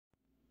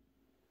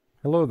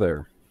Hello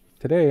there.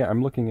 Today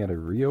I'm looking at a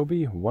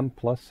Ryobi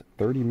OnePlus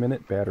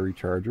 30-minute battery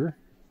charger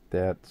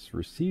that's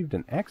received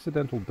an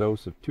accidental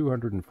dose of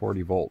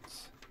 240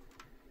 volts.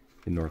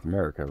 In North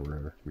America,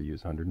 where we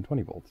use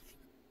 120 volts.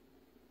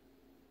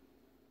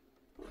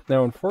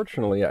 Now,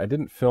 unfortunately, I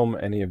didn't film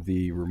any of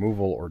the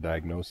removal or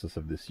diagnosis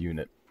of this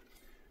unit,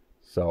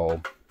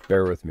 so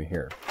bear with me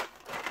here.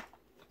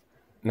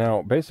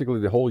 Now, basically,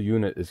 the whole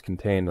unit is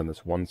contained on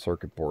this one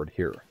circuit board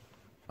here.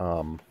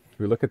 If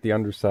we look at the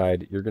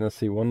underside, you're going to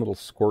see one little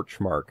scorch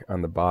mark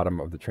on the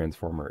bottom of the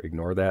transformer.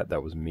 Ignore that.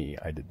 That was me.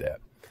 I did that.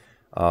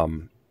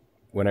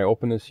 When I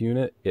opened this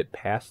unit, it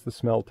passed the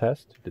smell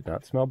test. Did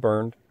not smell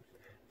burned.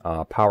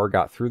 Power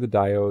got through the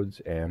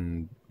diodes,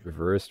 and the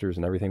varistors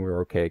and everything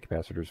were okay.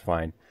 Capacitors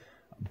fine.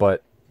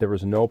 But there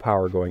was no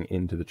power going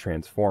into the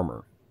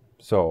transformer.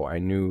 So I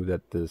knew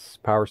that this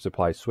power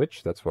supply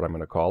switch, that's what I'm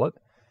going to call it,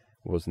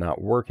 was not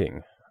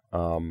working.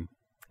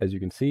 As you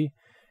can see,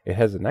 it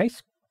has a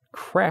nice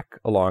crack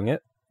along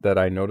it that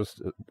I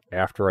noticed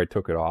after I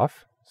took it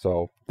off.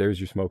 So there's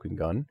your smoking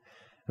gun.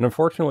 And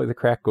unfortunately, the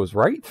crack goes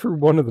right through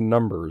one of the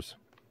numbers.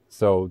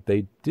 So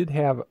they did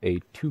have a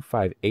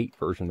 258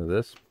 version of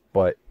this,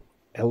 but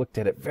I looked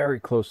at it very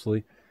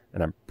closely,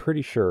 and I'm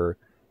pretty sure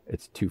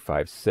it's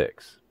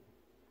 256.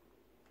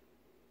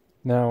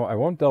 Now, I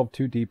won't delve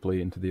too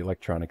deeply into the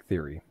electronic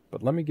theory,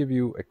 but let me give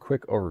you a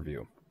quick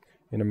overview.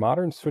 In a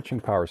modern switching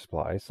power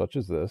supply, such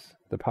as this,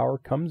 the power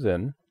comes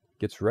in,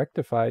 gets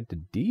rectified to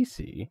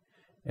DC,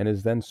 and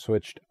is then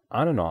switched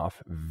on and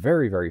off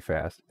very, very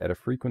fast at a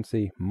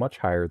frequency much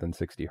higher than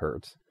 60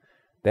 Hz.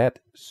 That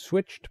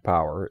switched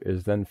power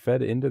is then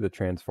fed into the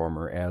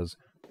transformer as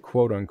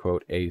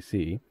quote-unquote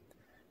AC.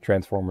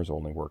 Transformers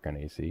only work on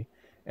AC.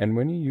 And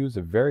when you use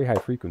a very high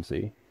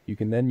frequency, you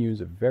can then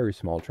use a very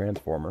small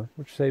transformer,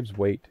 which saves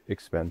weight,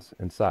 expense,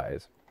 and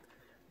size.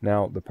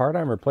 Now, the part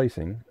I'm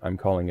replacing, I'm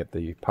calling it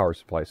the power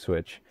supply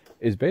switch,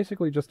 is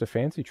basically just a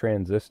fancy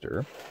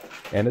transistor,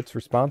 and it's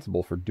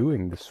responsible for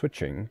doing the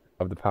switching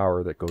of the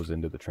power that goes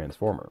into the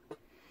transformer.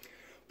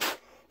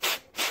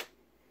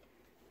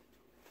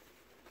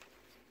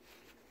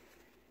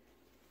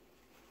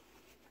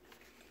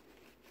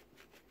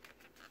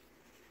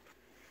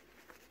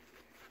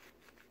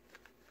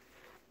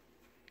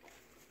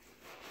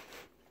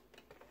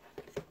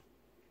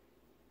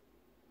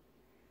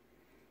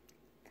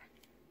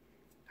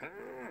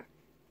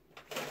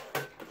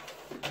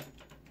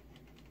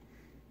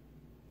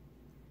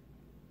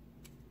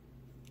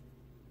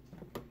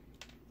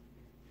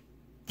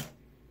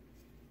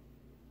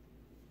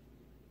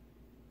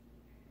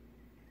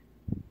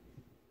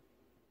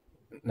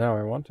 Now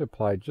I want to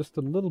apply just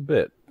a little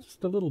bit,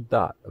 just a little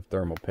dot of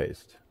thermal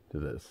paste to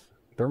this.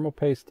 Thermal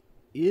paste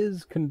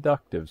is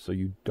conductive, so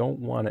you don't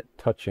want it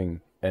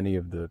touching any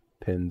of the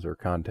pins or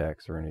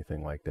contacts or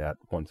anything like that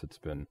once it's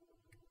been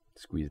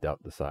squeezed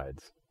out the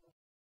sides.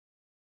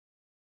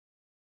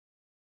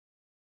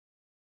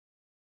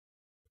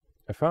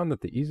 I found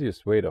that the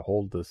easiest way to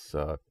hold this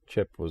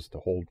chip was to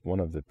hold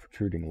one of the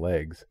protruding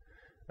legs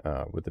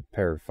with a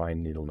pair of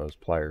fine needle nose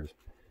pliers,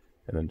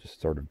 and then just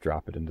sort of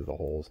drop it into the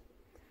holes.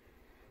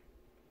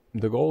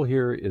 The goal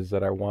here is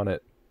that I want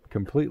it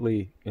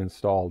completely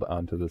installed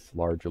onto this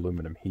large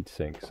aluminum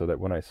heatsink so that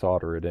when I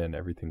solder it in,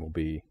 everything will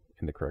be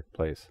in the correct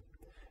place.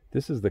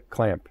 This is the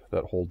clamp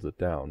that holds it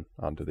down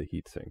onto the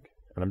heatsink,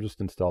 and I'm just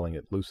installing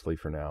it loosely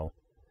for now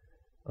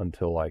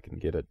until I can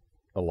get it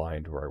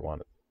aligned where I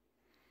want it.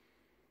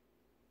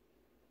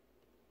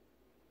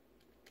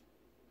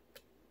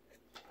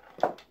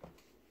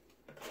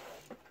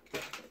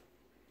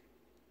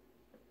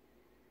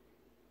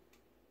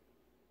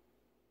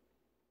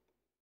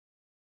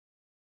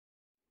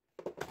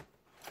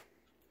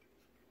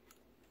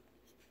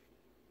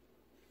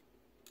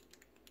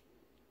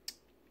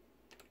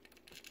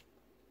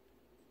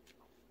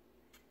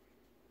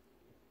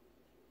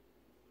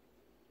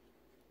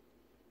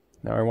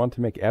 Now I want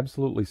to make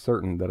absolutely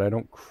certain that I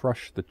don't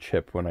crush the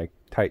chip when I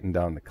tighten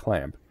down the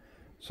clamp.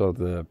 So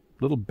the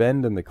little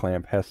bend in the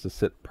clamp has to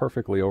sit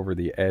perfectly over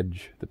the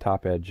edge, the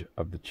top edge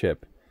of the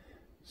chip,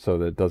 so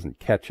that it doesn't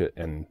catch it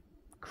and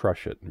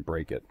crush it and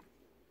break it.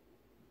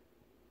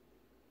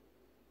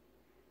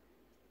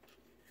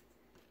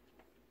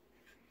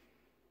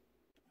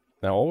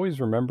 Now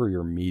always remember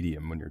your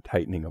medium when you're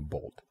tightening a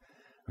bolt.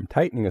 I'm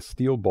tightening a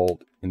steel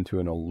bolt into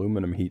an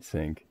aluminum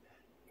heatsink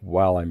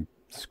while I'm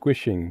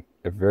squishing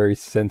a very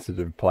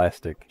sensitive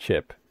plastic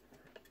chip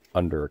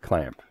under a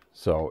clamp.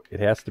 So it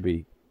has to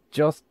be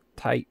just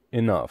tight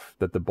enough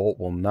that the bolt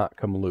will not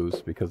come loose,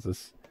 because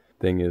this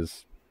thing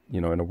is,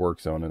 in a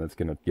work zone and it's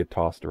going to get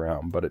tossed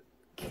around, but it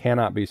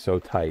cannot be so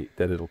tight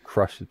that it'll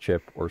crush the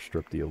chip or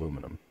strip the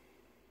aluminum.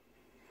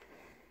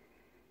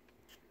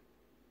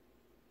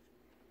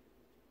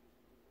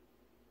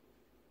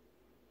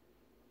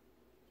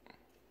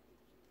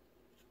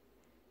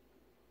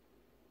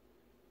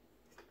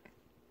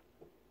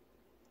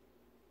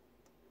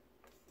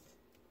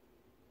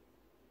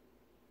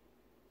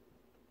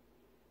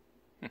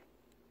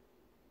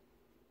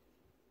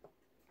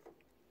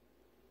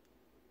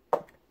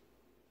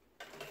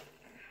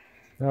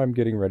 Now I'm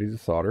getting ready to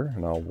solder,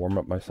 and I'll warm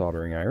up my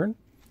soldering iron.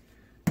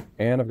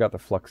 And I've got the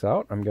flux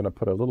out. I'm going to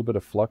put a little bit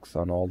of flux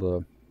on all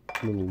the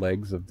little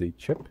legs of the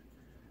chip.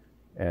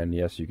 And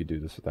yes, you could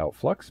do this without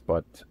flux,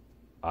 but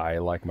I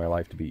like my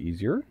life to be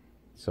easier,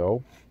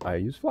 so I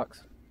use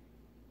flux.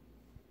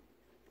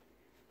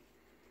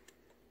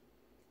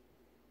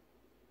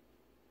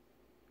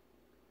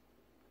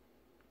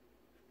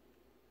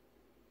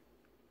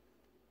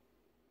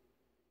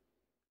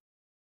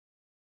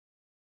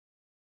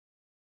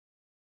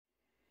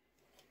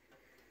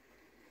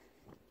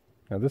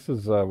 Now this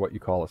is what you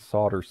call a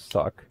solder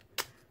suck.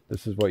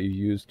 This is what you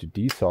use to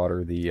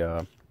desolder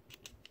the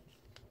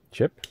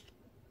chip.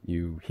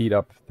 You heat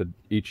up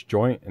each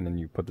joint, and then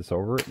you put this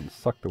over it and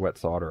suck the wet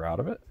solder out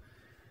of it.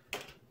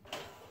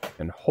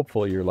 And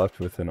hopefully you're left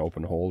with an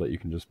open hole that you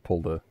can just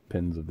pull the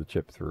pins of the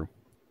chip through.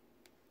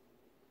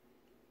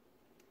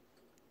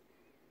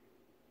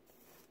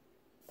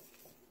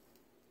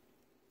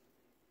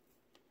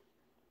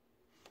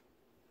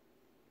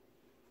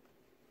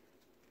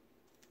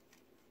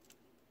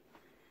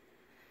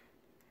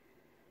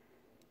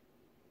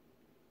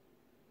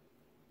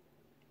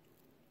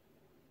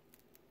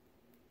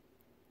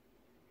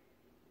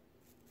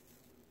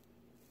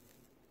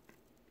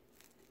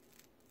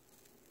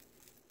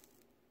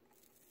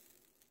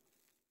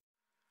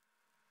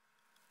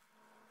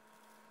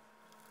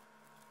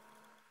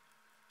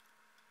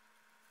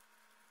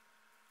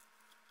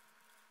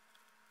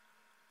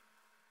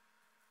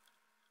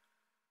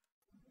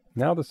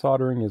 Now the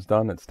soldering is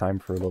done, it's time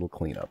for a little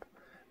cleanup.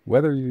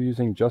 Whether you're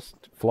using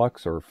just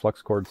flux or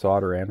flux cord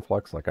solder and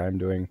flux like I'm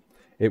doing,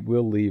 it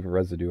will leave a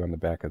residue on the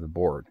back of the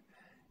board.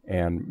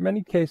 And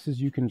many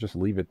cases you can just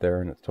leave it there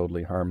and it's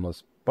totally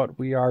harmless, but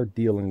we are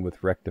dealing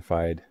with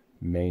rectified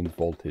mains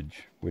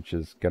voltage, which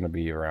is going to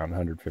be around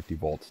 150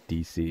 volts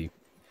DC.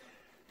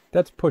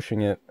 That's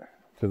pushing it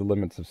to the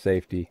limits of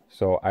safety,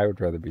 so I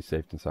would rather be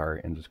safe than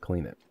sorry and just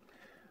clean it.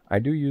 I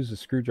do use a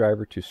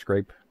screwdriver to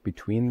scrape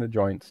between the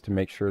joints to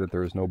make sure that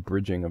there is no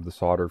bridging of the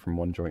solder from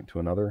one joint to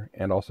another,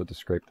 and also to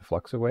scrape the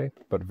flux away,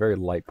 but very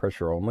light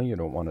pressure only. You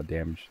don't want to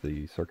damage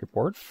the circuit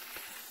board.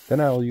 Then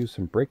I'll use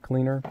some brake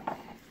cleaner,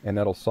 and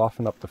that'll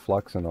soften up the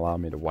flux and allow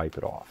me to wipe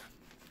it off.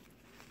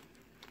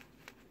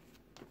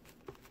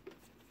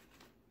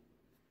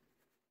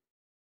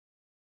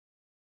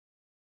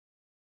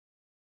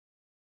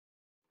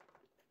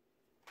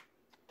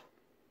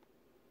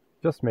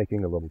 Just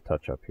making a little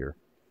touch up here.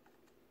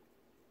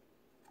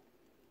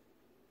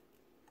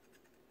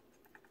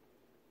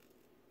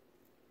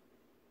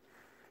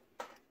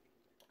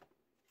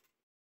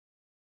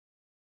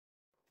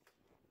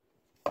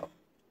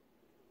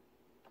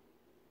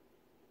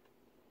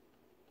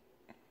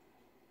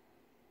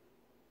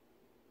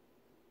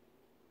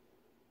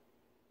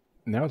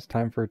 Now it's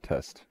time for a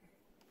test.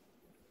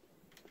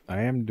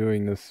 I am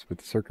doing this with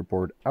the circuit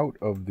board out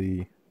of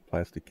the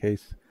plastic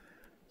case,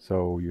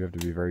 so you have to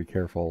be very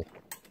careful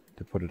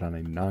to put it on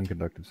a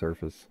non-conductive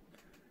surface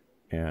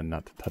and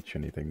not to touch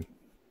anything.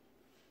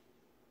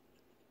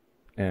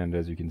 And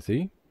as you can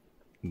see,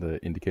 the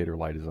indicator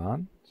light is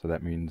on, so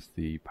that means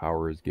the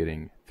power is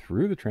getting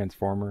through the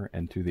transformer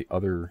and to the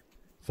other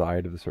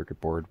side of the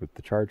circuit board with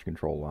the charge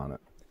control on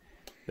it.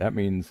 That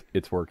means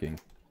it's working,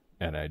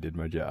 and I did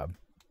my job.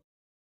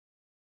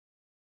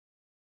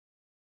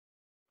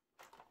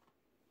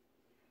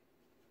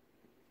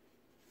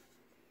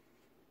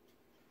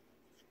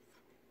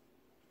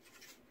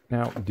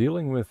 Now,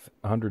 dealing with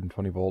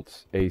 120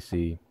 volts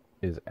AC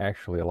is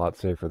actually a lot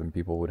safer than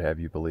people would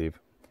have you believe.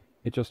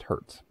 It just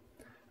hurts.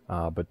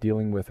 But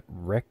dealing with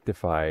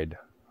rectified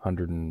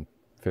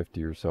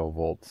 150 or so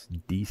volts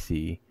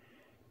DC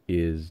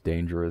is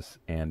dangerous,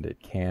 and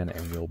it can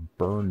and will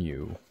burn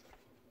you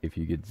if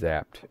you get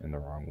zapped in the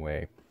wrong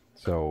way.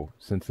 So,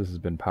 since this has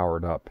been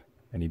powered up,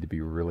 I need to be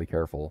really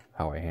careful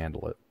how I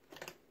handle it.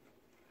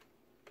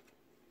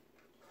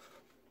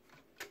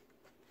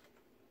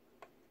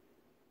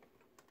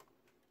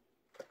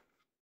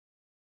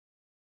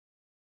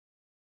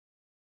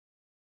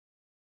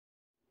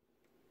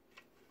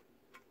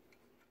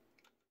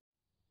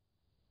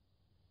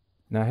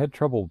 Now I had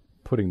trouble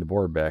putting the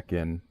board back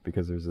in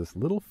because there's this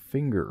little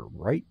finger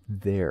right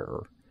there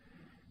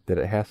that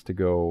it has to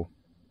go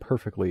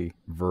perfectly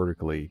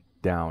vertically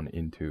down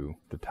into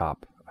the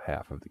top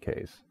half of the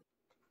case.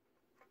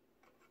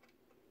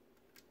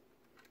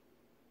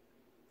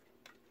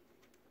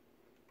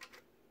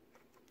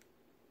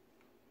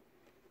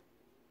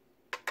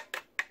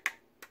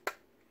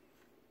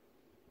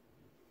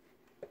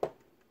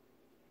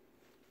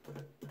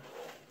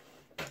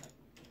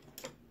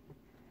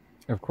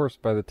 Of course,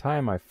 by the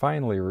time I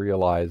finally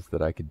realized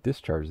that I could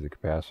discharge the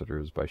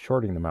capacitors by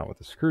shorting them out with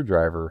a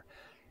screwdriver,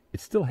 it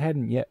still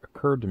hadn't yet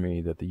occurred to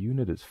me that the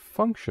unit is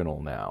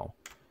functional now.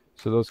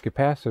 So those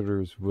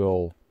capacitors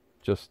will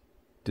just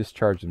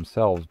discharge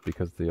themselves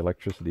because the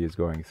electricity is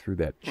going through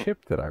that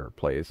chip that I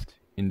replaced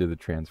into the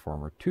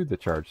transformer to the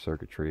charge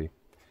circuitry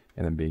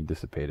and then being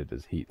dissipated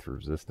as heat through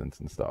resistance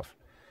and stuff.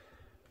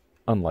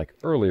 unlike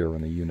earlier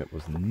when the unit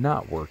was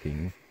not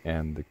working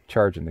and the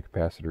charge in the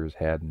capacitors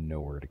had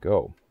nowhere to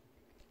go.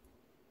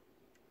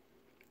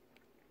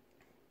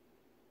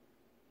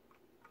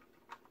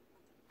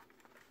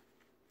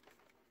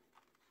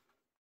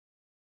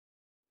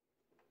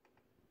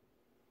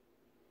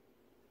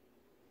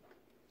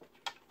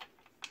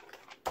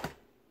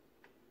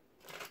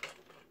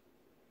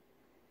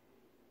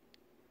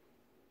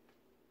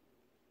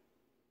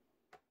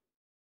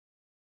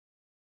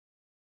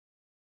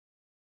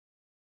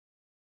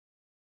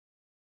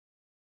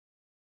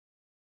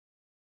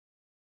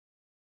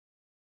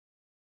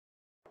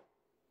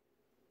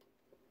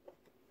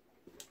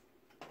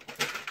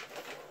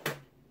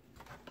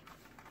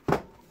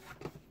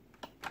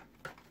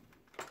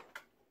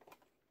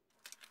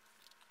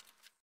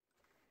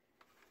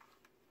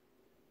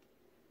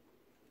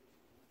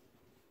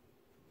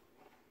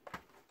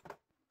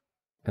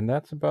 And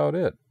that's about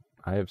it.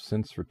 I have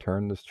since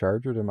returned this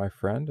charger to my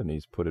friend, and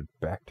he's put it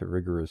back to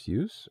rigorous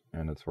use,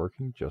 and it's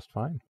working just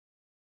fine.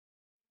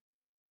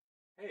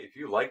 Hey, if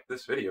you liked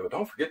this video,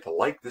 don't forget to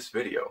like this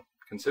video.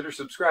 Consider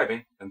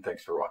subscribing, and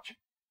thanks for watching.